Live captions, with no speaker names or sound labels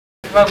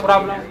network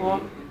problem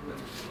phone.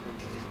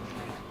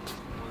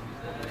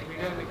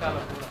 Video निकालो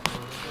पूरा.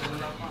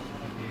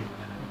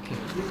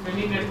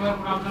 Any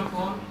network problem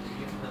phone.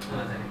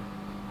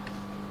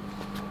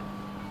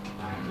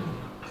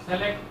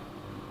 Select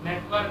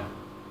network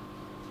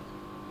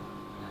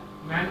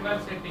manual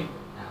setting.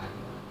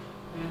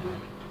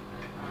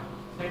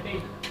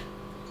 Setting.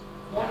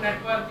 Phone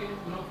network is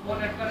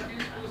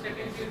two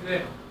settings is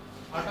there.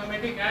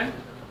 Automatic and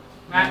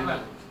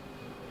manual.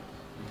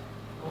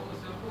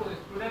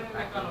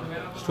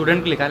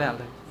 Student को लिखा ले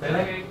आता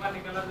है एक बार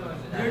निकाला तो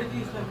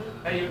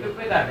YouTube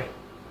पे डाले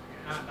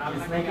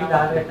इसमें की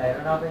डाल रहे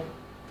टाइम ना पे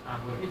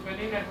if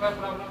any network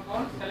problem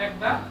phone select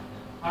the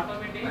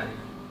automatic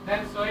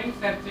then showing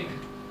searching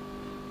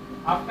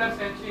after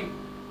searching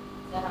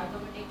Sir,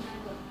 automatic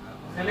manual.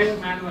 select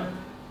manual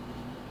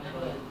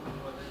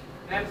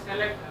then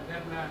select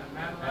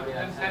manual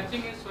then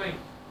searching is showing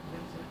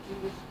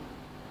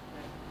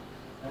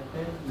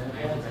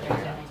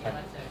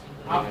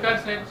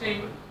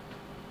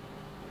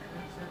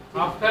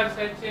after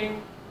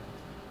searching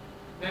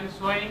then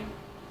showing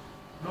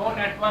no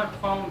network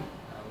found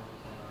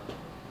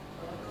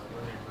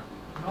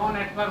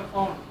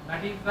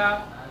that is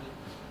the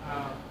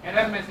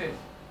error message.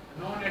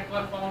 No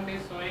network found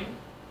is showing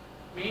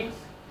means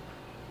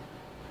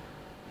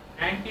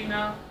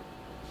antenna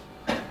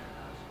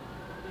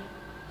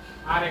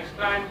or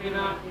extra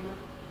antenna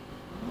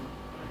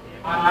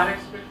or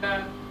RX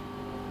filter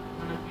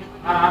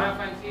or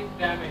RFIC is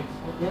damaged.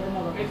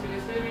 Means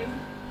receiving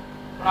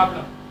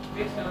problem.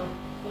 Means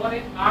phone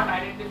is not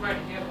identified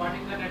here. What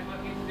is the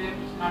network is there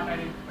is not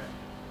identified.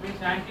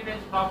 Means antenna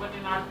is properly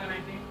not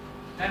connecting.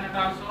 Then it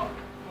also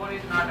phone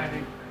is not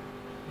identified.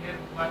 Here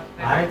what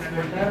RX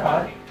filter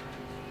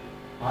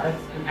or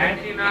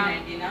antenna,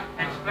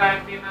 extra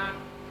antenna,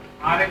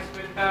 RX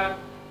filter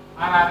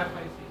or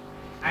RFIC.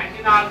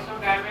 Antenna also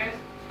damaged.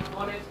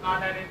 Phone is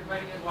not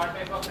identified here. What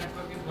type of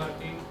network is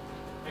working?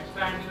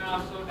 Extra antenna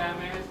also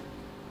damaged.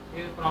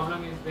 Here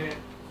problem is there.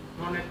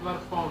 No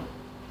network found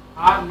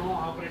or no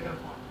operator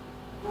found.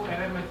 Two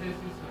error messages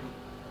is showing.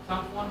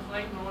 Some phone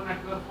showing no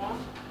network found.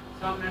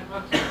 Some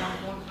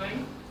phone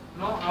showing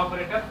no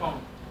operator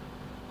found.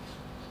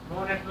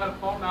 No network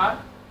found or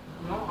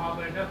no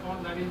operator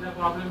found. That is the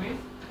problem is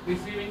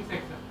receiving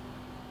section.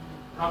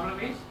 Problem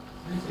is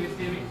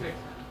receiving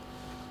section.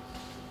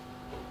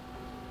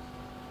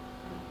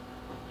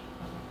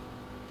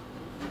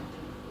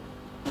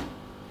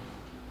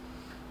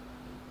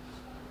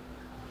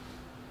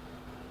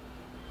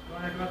 No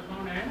network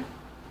found and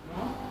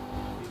no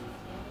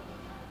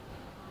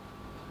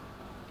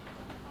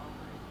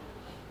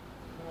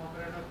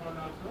operator found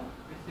also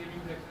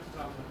receiving section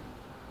problem.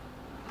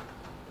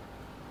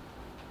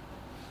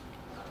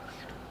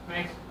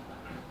 Next.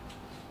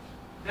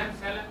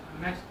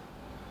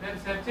 Then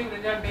searching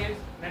result is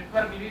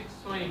network list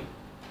showing.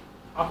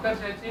 After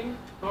searching,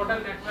 total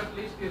network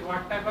list is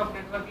what type of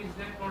network is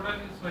there? Total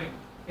is showing.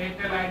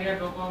 Airtel, Idea,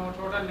 Docomo,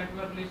 total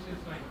network list is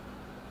showing.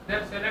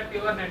 Then select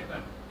your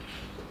network.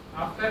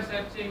 After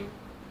searching,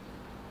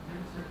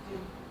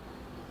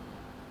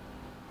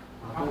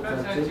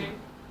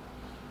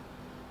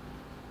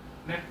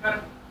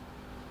 network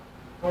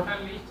total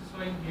list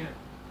showing here.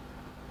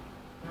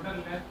 Total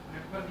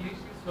network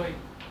list is showing.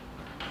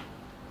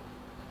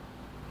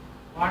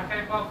 What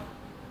type of?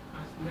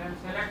 Then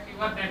select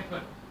your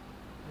network.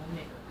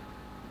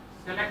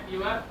 Select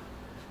your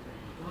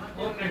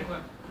home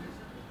network.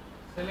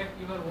 Select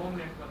your home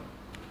network.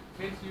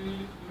 Since you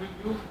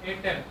will use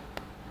Airtel,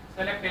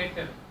 select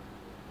Airtel.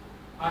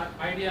 Or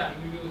Idea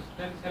you use,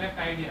 then select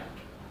Idea.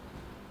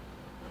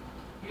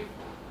 If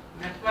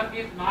network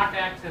is not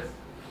accessed,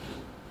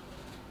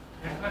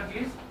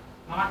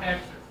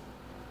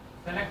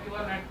 select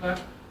your network,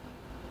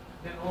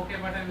 then OK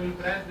button will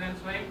press, then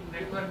showing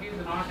network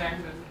is not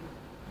accessed.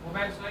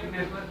 Mobile showing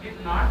network is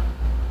not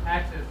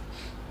accessed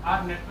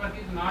or network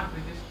is not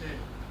registered.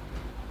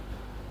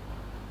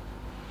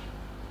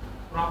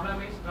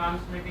 Problem is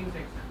transmitting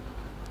section.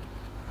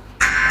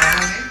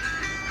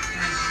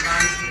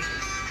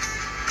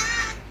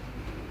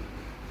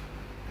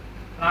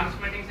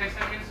 Transmitting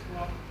section means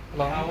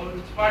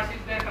which part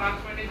is the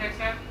transmitting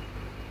section?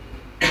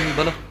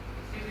 बोलो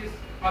This is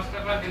first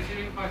of all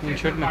receiving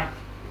section part.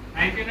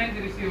 Antenna is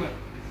receiver.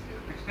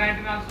 Extra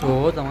antenna also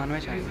वो जमान में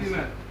शायद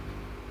receiver.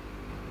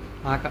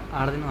 आठ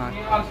दिन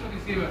Here also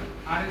receiver.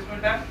 RS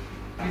filter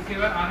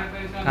receiver. RF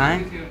is कहाँ also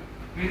है? receiver.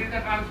 Where is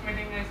the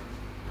transmitting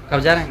axis? कब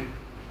जा रहे हैं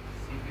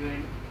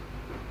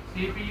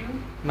CPU.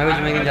 मैं भी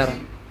जुम्मे के दिन जा रहा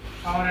हूँ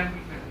Power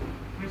amplifier.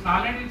 Means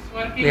already it's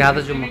working. याद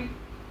है जुम्मा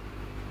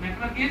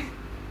Network is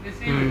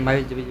receiving. मैं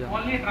भी जा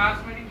Only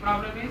transmitting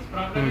problem is हो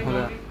only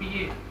गया।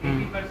 PA.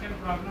 80%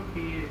 problem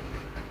PA.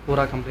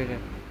 पूरा कंप्लीट है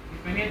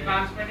If any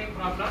transmitting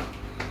problem,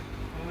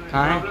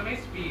 कहाँ है? problem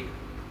is PA.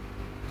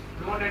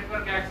 No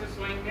network access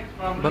showing means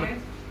problem बोलो।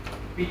 is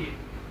PA.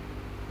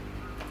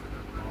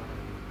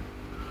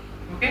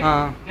 Okay?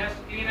 हाँ Just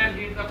clean and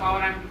read the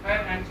power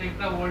amplifier and check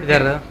the voltage.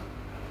 इधर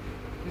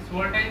This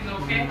voltage is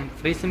okay.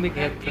 Free SIM भी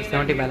Then clean and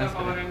 70 read the balance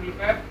power कर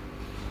amplifier.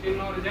 Still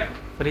no result.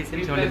 Free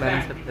seems only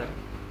balance at there.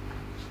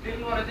 Still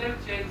no result.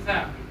 Change the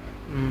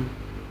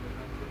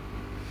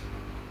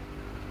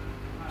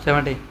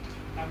 70.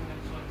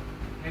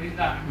 Here is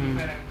the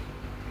amplifier.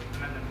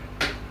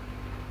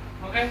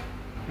 Okay.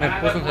 मैं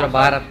पूछूं थोड़ा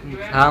बाहर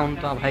हाँ उन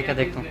तो भाई का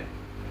देखता हूँ.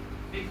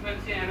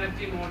 Frequency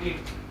energy module.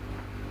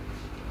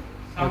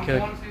 Some Okay.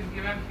 phones is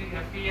given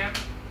FEM,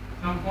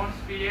 some phones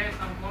PA,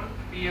 some phones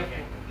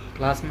PFO.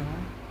 Class में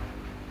हूँ.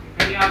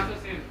 Can you also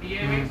say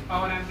PA means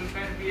power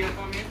amplifier,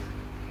 PFO means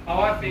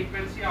power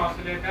frequency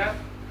oscillator,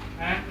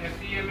 and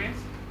FEM means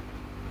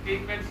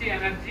frequency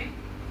energy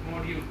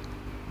module.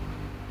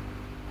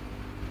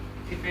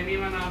 If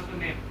anyone also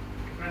name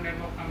different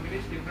type of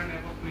companies, different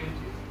type of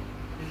frequencies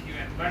is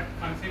given, but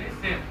function is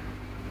same.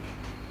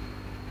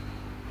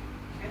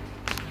 Okay,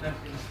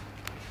 that's it.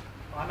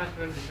 Paana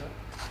student dito.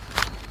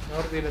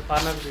 Note dile,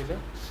 paana dile.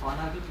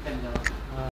 खाना भी चल जाओ.